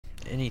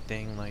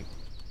anything. Like,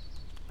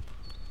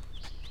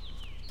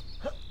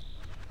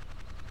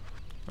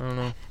 I don't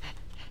know.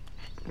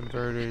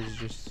 Inverted is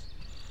just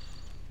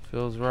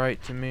feels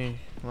right to me.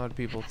 A lot of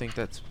people think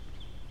that's.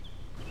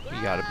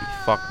 You gotta be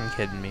fucking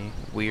kidding me.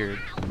 Weird.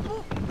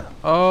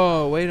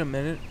 Oh, wait a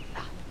minute.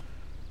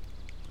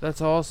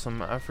 That's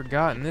awesome. I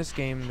forgot in this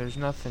game there's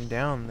nothing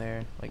down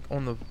there. Like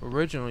on the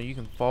original you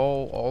can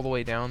fall all the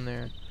way down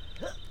there.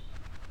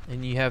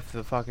 And you have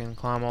to fucking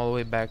climb all the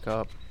way back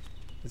up.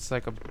 It's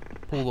like a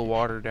pool of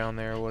water down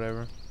there or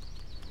whatever.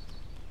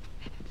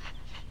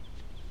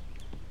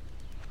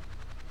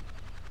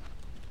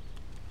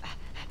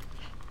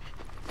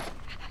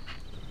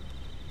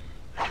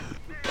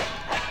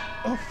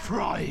 A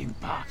frying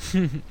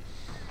pan.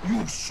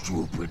 You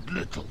stupid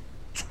little...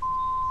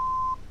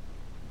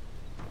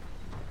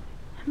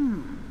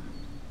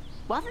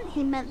 Wasn't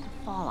he meant to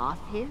fall off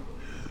here?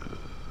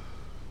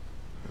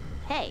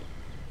 Hey,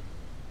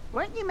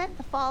 weren't you meant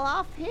to fall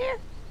off here?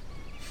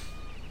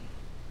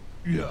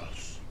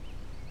 Yes.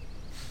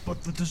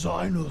 But the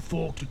designer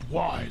thought it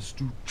wise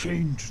to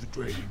change the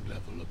training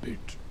level a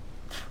bit.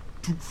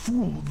 To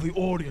fool the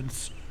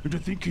audience into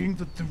thinking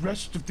that the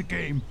rest of the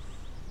game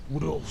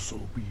would also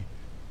be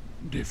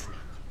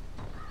different.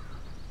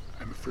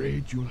 I'm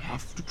afraid you'll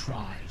have to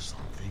try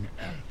something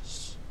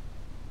else.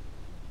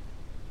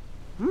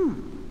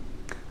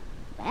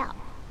 Well,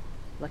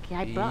 lucky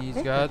I brought He's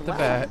this got as the well.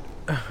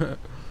 bat.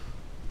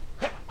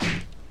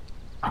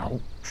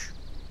 Ouch.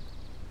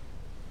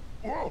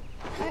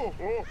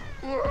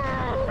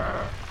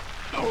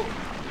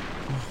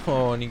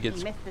 Oh, and he You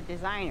gets missed the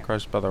designer.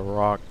 crushed by the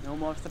rock. No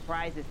more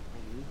surprises,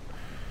 please.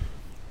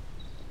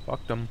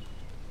 Fucked him.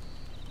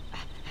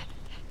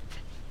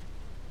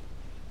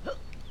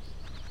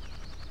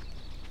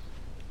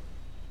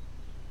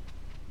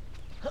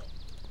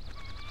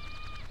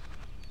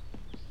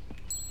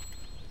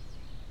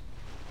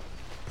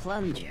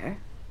 Plunger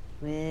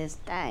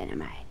with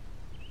dynamite.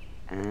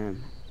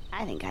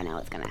 I think I know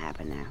what's gonna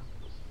happen now.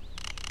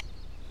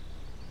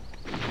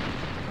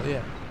 Oh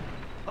yeah.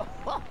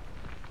 Oh,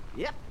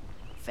 yep.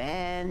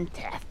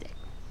 Fantastic.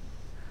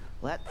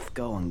 Let's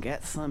go and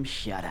get some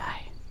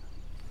shut-eye.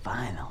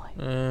 Finally.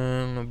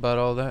 About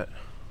all that.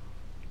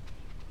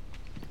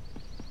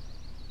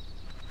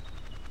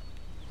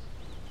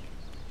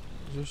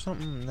 Is there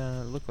something?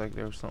 Nah, it looked like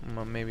there was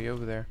something maybe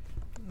over there.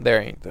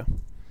 There ain't though.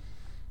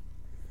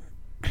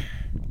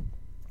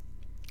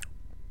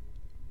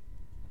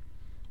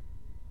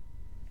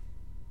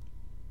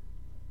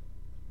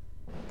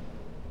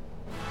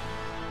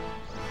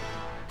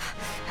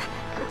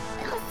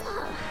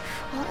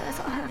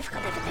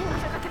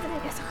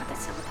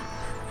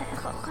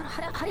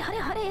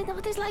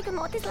 What is like?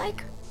 What is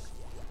like?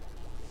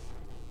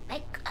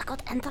 Like a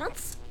good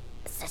entrance.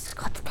 This is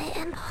got to be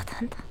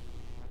important.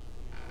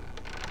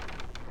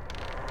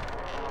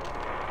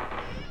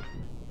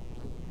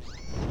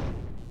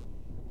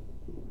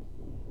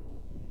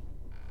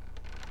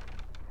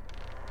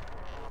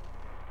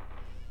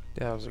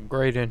 That was a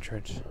great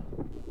entrance.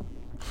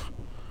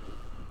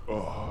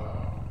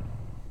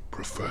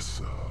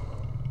 Professor,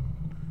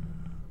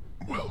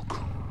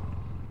 welcome.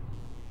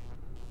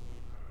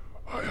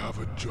 I have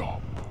a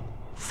job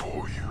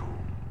for you.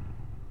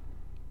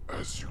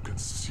 As you can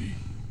see,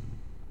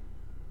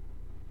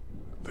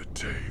 the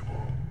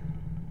table.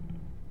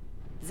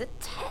 The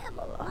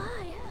table.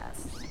 Ah,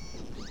 yes.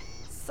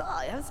 So,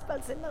 you have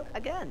spilled the milk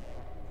again.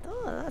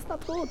 Oh, that's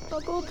not good,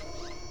 not good.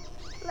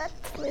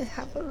 Let me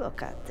have a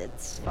look at it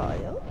for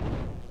you.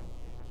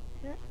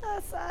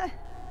 Yes,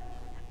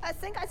 I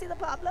think I see the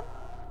problem.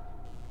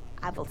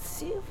 I will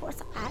see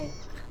what I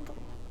can do.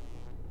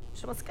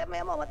 Just give me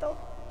a moment, though.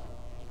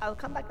 I'll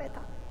come back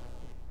later.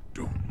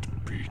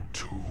 Don't be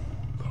too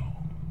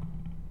long,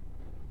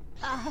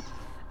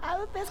 I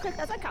will be as quick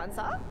as I can,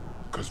 sir.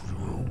 because we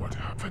know what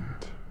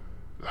happened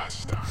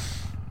last time.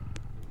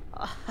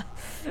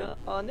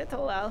 Only too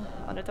well,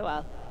 only too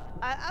well.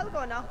 I'll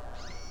go now.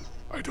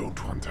 I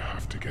don't want to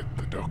have to get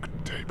the duct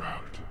tape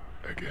out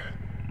again.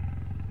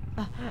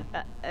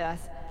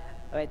 Yes.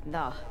 Wait,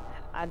 no.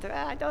 And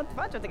I don't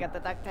want you to get the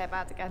duct tape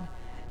out again.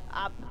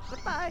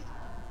 Goodbye.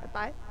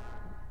 Goodbye.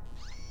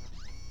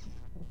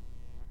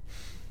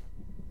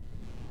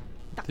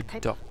 The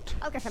duct.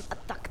 I'll get him a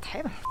duct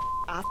tape.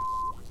 I'll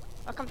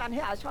come down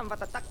here. I'll show him what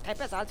the duct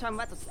tape is. I'll show him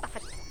where to stuff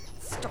it.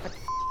 Stupid.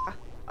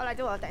 All I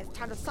do all day is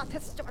try to sort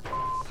his stupid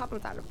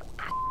problems out of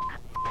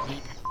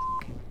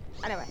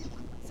Anyway,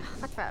 so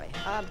what were we?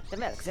 The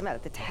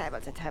milk, the table.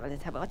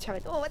 What shall we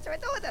do? What shall we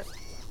do with this?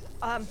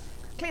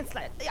 Clean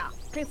slate. Yeah,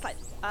 clean slate.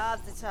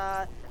 This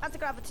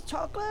anti-gravity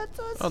chocolate.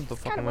 What the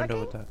fuck am I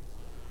doing with that?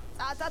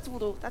 That's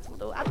voodoo. That's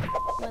voodoo.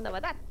 I'm know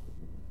with that.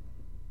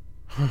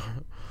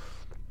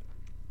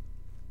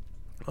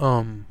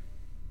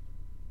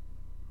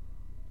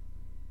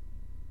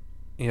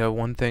 Yeah,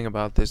 one thing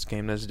about this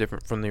game that's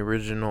different from the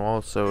original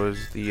also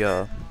is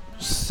the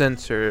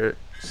censorship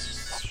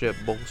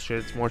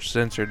bullshit. It's more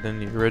censored than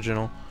the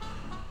original.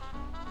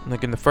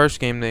 Like in the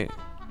first game, they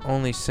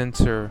only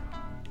censor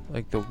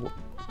like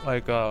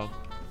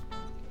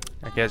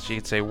I guess you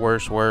could say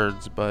worse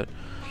words, but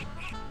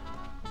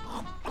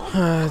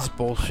that's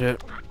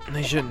bullshit.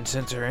 They shouldn't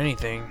censor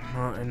anything,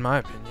 in my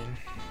opinion.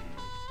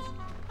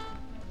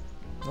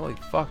 Holy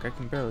fuck, I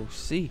can barely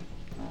see.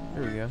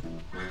 There we go.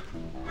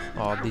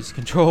 Oh, these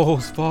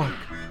controls, fuck.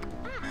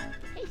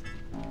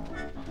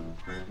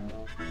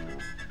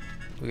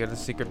 We got a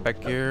secret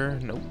back here.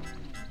 Nope.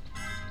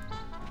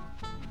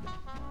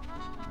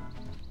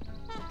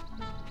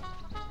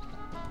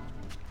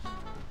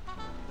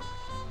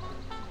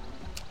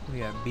 We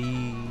got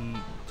B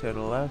to the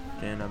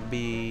left and a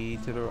B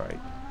to the right.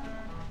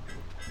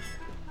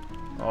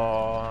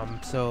 Oh,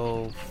 I'm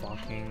so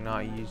fucking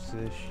not used to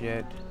this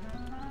shit.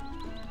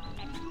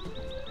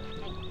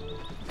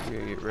 We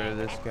gotta get rid of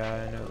this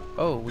guy. I know.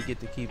 Oh, we get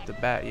to keep the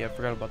bat. Yeah, I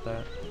forgot about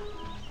that.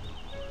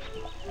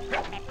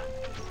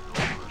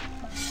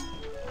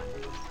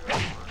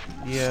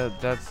 Yeah,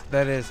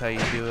 that is how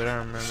you do it. I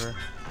remember.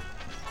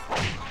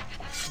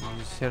 You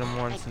just hit him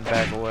once and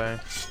back away.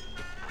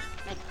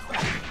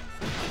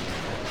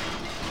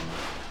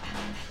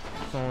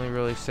 It's the only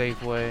really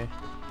safe way.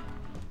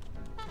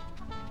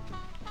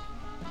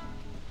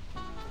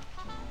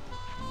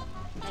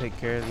 Take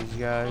care of these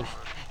guys.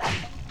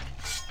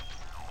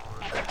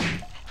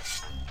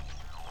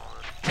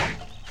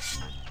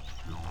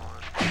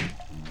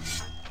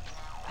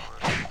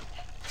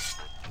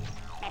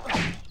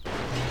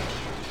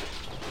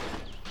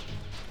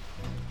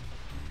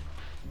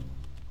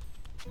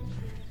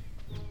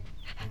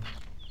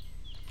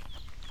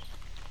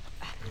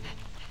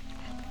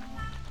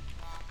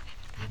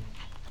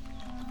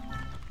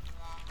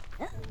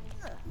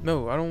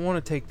 No, I don't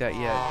want to take that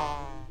yet.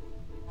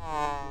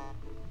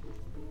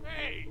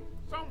 Hey,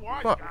 some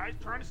wise Fuck. guy's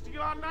trying to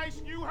steal our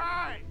nice new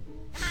hide.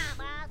 Come on,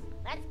 boss.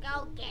 Let's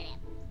go get him.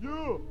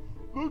 Yeah,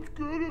 let's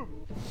get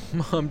him.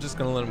 I'm just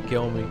gonna let him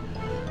kill me.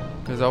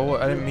 Because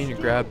I didn't mean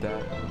to grab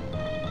that.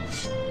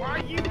 Why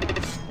you?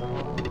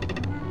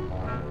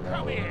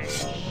 Come here,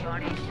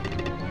 shorty. I'm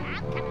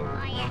coming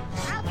for you.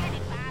 I'll get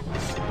him,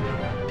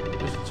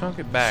 boss. Just chunk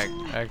it back,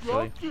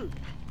 actually.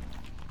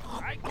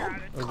 I got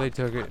it. Oh, they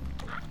took it.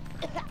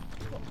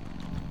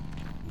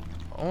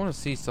 I want to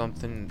see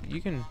something. You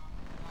can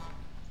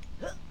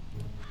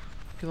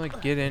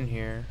like get in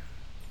here.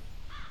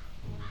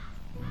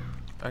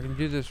 I can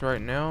do this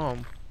right now.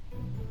 I'm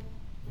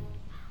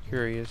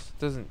curious. It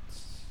doesn't.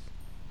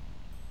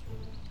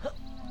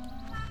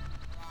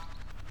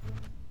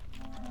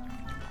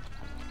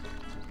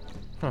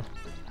 Huh.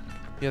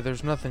 Yeah,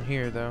 there's nothing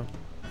here though.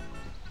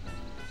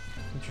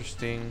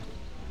 Interesting.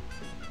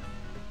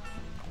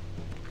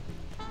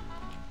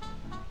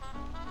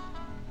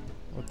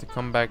 We'll have to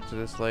come back to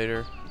this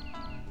later.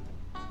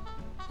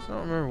 I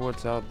don't remember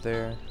what's out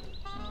there.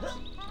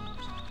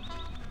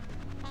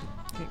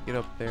 Can't get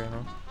up there,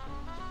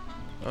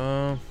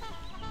 huh?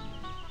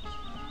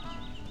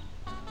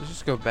 Let's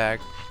just go back.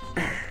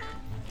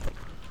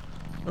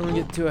 I'm gonna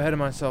get too ahead of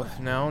myself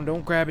now.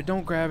 Don't grab it,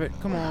 don't grab it.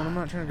 Come on, I'm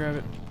not trying to grab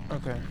it.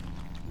 Okay.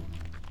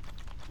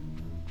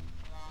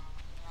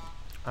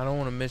 I don't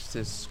want to miss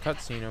this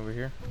cutscene over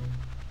here.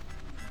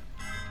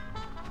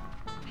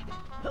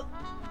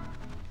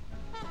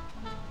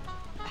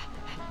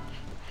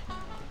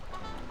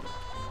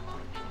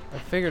 I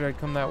figured I'd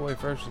come that way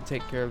first to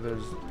take care of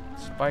those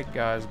spike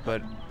guys,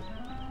 but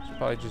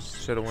probably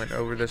just should have went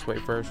over this way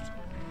first.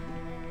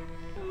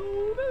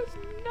 Oh, those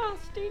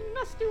nasty,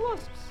 nasty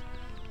wasps.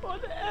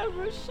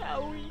 Whatever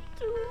shall we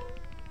do?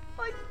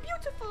 My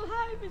beautiful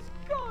hive is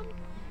gone.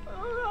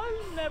 Oh,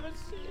 I'll never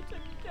see it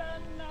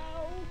again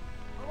now.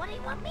 Well, what do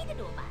you want me to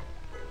do about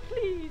it?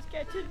 Please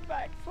get it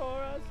back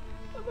for us.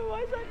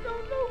 Otherwise, I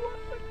don't know what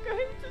we're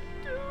going to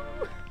do.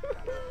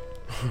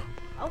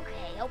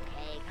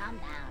 Okay, calm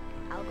down.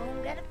 I'll go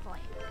and get it for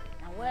you.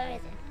 Now, where is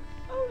it?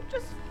 Oh,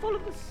 just follow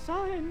the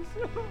signs.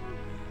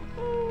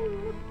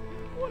 Oh,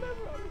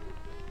 whatever.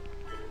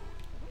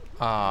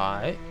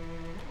 Alright.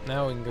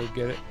 Now we can go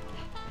get it.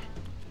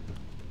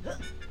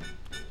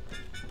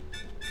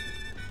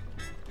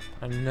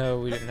 I know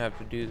we didn't have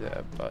to do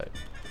that, but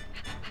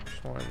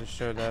just wanted to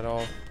show that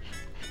off.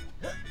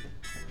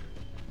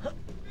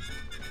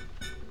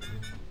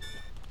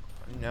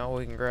 Now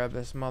we can grab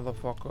this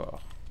motherfucker.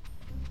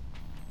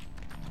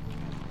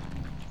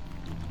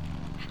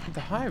 The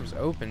hive's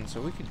open,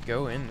 so we could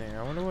go in there.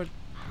 I wonder what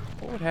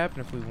would happen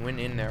if we went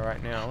in there right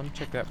now. Let me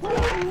check that.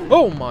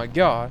 Oh my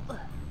god.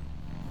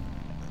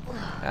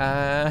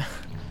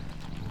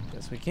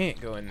 Guess we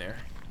can't go in there.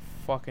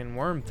 Fucking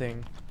worm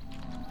thing.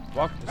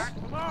 Block this.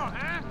 Come on,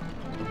 huh?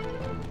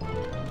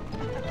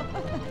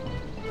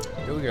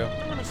 Here we go.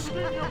 I'm gonna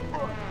sting your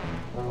butt.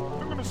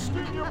 I'm gonna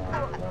sting your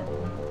butt.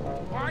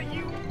 Why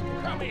you?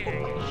 Come here,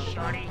 you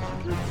shorty.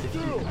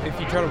 If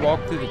you try to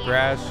walk through the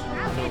grass,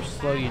 they'll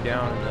slow you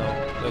down and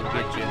they'll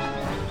get you.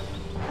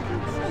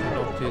 So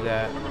don't do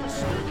that.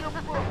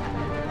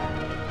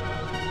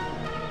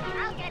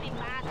 I'll get him,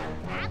 boss.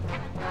 I'm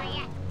coming for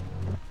you.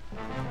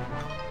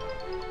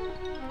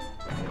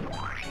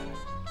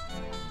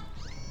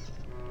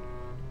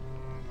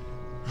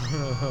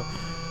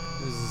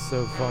 This is so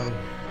funny.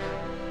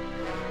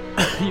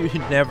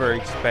 You'd never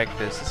expect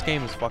this. This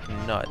game is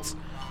fucking nuts.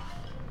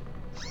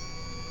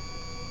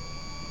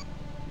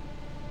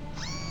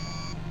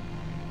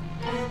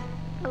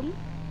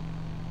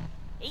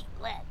 Eat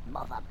lead,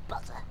 mother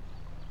buzzer.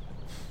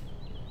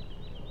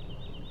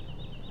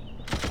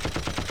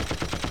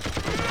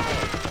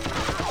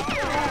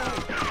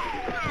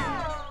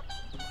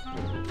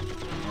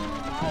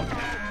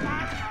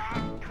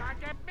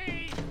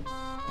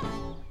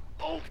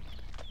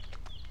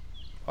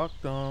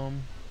 Fuck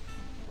them.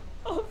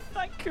 Oh,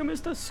 thank you,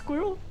 Mr.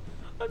 Squirrel.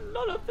 And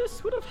none of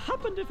this would have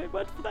happened if it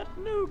weren't for that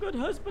no-good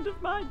husband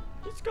of mine.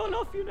 He's gone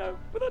off, you know,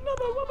 with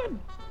another woman.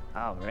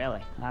 Oh,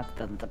 really? That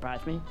doesn't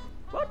surprise me.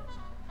 What?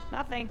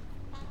 Nothing.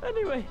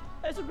 Anyway,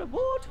 as a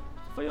reward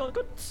for your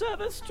good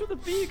service to the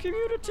bee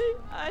community,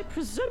 I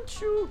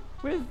present you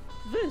with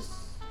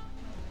this.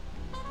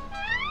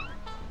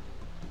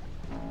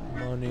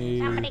 Money.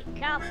 Somebody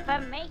come for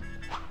me.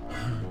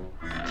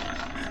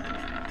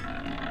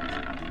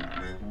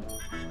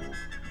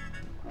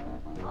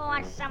 Who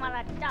wants some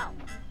of the dough?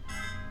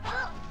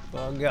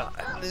 Oh god,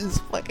 this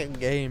fucking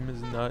game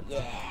is nuts.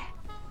 Yeah,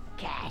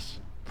 cash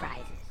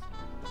prizes.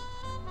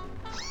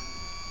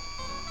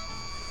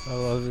 I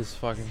love this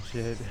fucking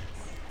shit.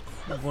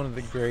 It's one of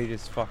the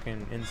greatest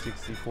fucking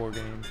N64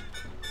 games.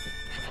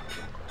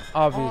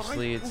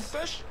 Obviously, it's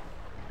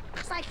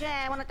It's like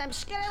one of them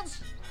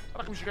Skittles.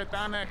 Welkom je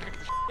gedaan, kijk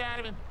de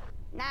shit in.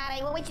 Nah,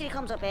 well, wait till he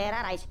comes up here,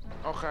 alright.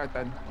 Okay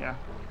then, yeah.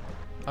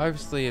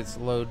 obviously it's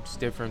loads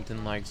different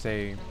than like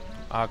say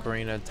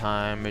Ocarina of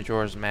Time,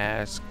 Majora's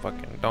Mask,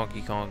 fucking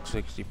Donkey Kong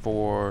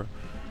 64.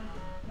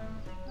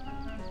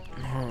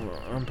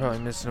 I'm probably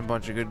missing a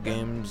bunch of good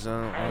games.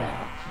 I don't know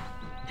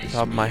off the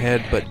top of my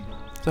head, but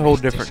it's a whole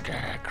different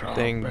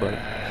thing. But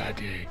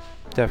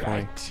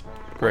definitely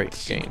great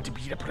game. To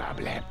be the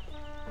problem.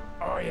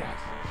 Oh yes,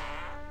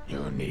 you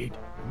need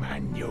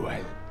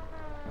manual.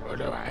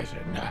 Otherwise,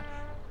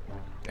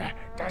 that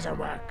doesn't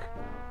work.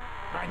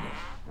 Manual.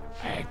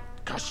 It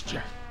cost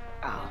you.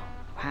 Oh,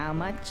 how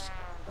much?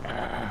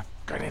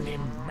 Got any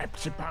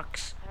Pepsi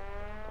box?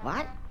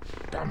 What?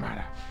 Don't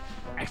matter.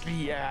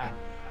 Actually, I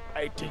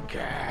think,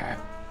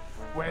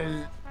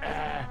 well,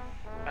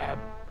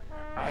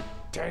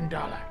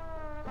 $10.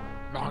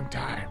 Long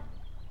time.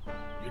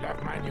 You'll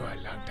have manual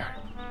long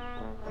time.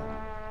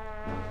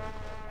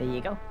 There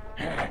you go.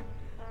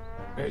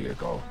 There you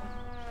go.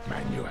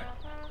 Manual.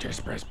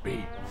 Just press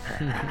B.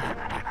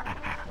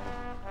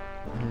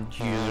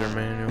 User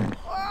manual.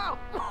 Oh,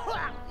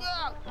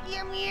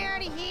 get me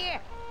out of here.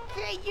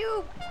 Hey,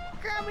 you,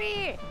 come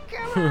here.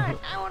 Come on.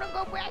 I want to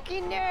go back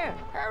in there.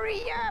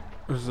 Hurry up.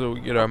 So we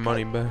get our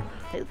money back.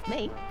 Suits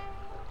me.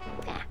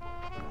 Ah,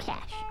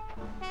 cash.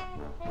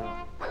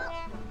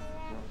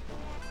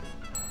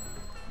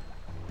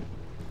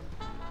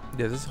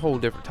 Yeah, this is a whole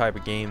different type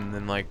of game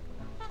than like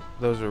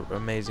those are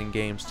amazing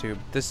games too.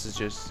 But this is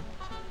just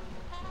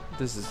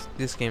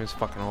this game is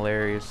fucking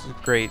hilarious.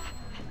 It's great.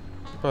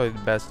 Probably the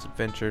best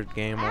adventure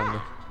game on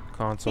the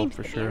console Seems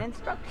for to be sure, an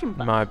instruction in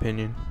book. my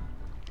opinion.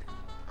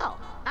 Oh,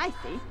 I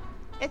see.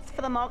 It's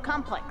for the more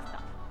complex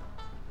stuff.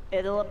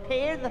 It'll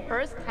appear the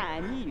first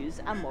time you use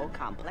a more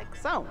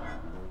complex zone.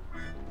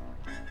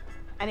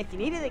 And if you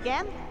need it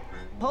again,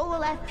 pull the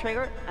left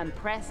trigger and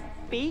press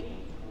B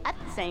at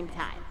the same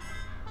time.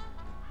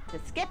 To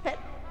skip it,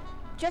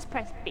 just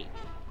press B.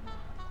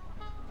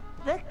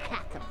 The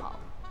catapult.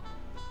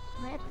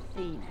 Let's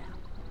see now.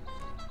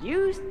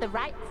 Use the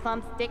right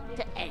thumbstick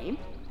to aim,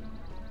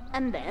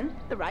 and then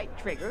the right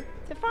trigger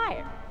to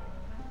fire.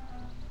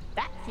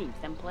 That seems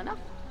simple enough.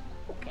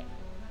 Okay.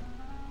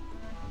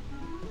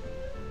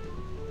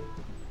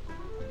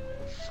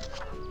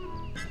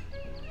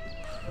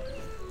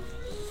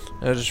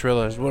 I just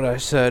realized what I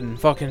said, and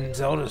fucking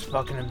Zelda's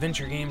fucking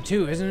adventure game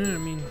too, isn't it? I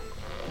mean,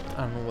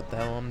 I don't know what the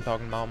hell I'm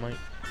talking about, mate.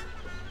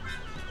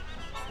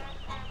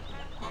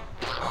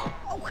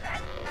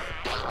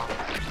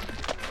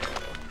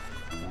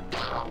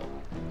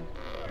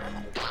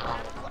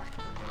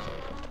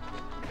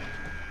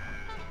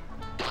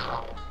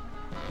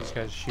 These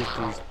guys shoot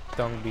these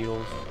dung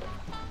beetles.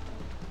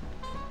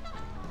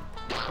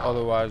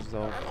 Otherwise,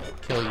 they'll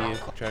kill you if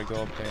you try to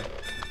go up there.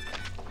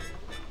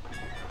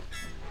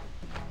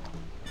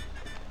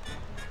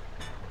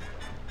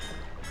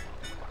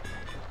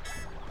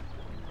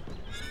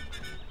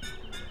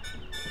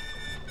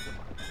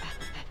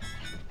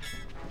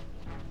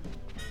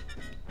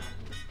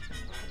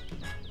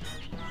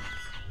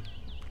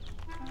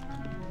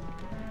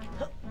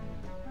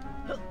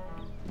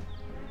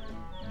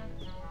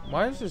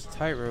 Why is this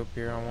tightrope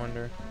here, I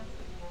wonder?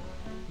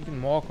 You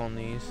can walk on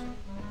these.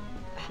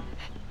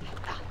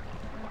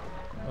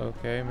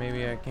 Okay,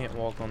 maybe I can't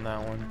walk on that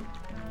one.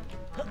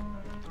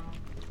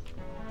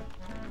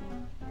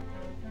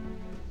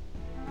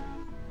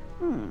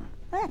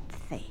 Let's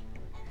see.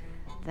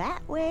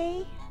 That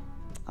way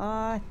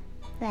or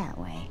that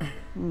way?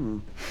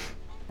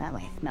 That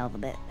way smells a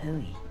bit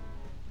hooey.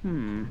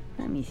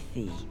 Let me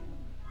see.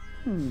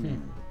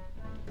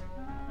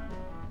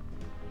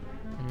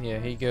 Yeah,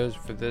 he goes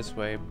for this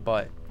way,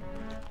 but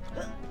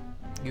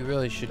You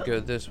really should go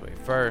this way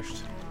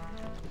first.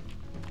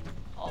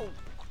 Oh,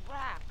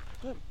 crap.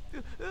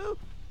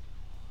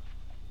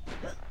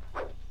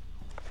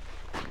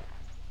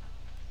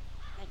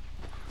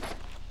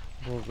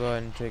 We'll go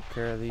ahead and take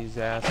care of these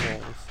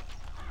assholes.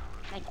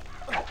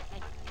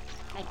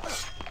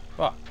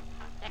 Fuck.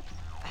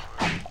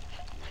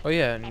 Oh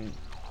yeah, and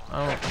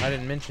I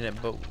didn't mention it,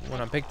 but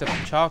when I picked up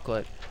the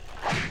chocolate,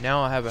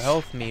 now I have a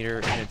health meter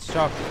and it's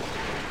chocolate.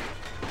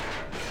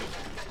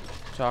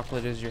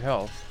 Chocolate is your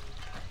health.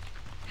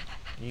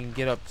 You can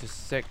get up to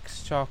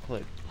 6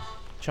 chocolate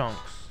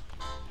chunks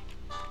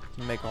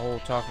to make a whole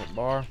chocolate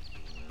bar.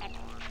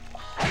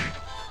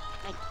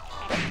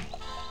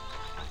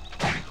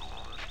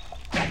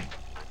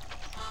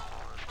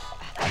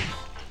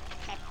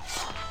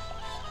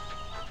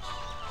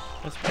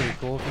 That's pretty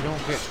cool. If you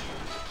don't get...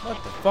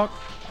 What the fuck?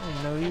 I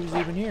didn't know he was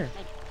even here.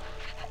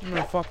 I'm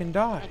gonna fucking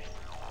die.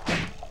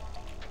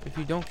 If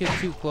you don't get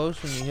too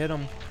close when you hit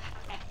him,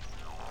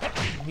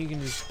 he can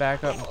just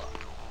back up.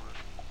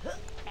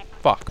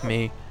 Fuck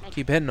me.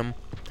 Keep hitting him.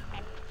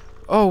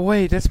 Oh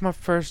wait, that's my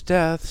first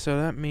death, so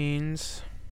that means...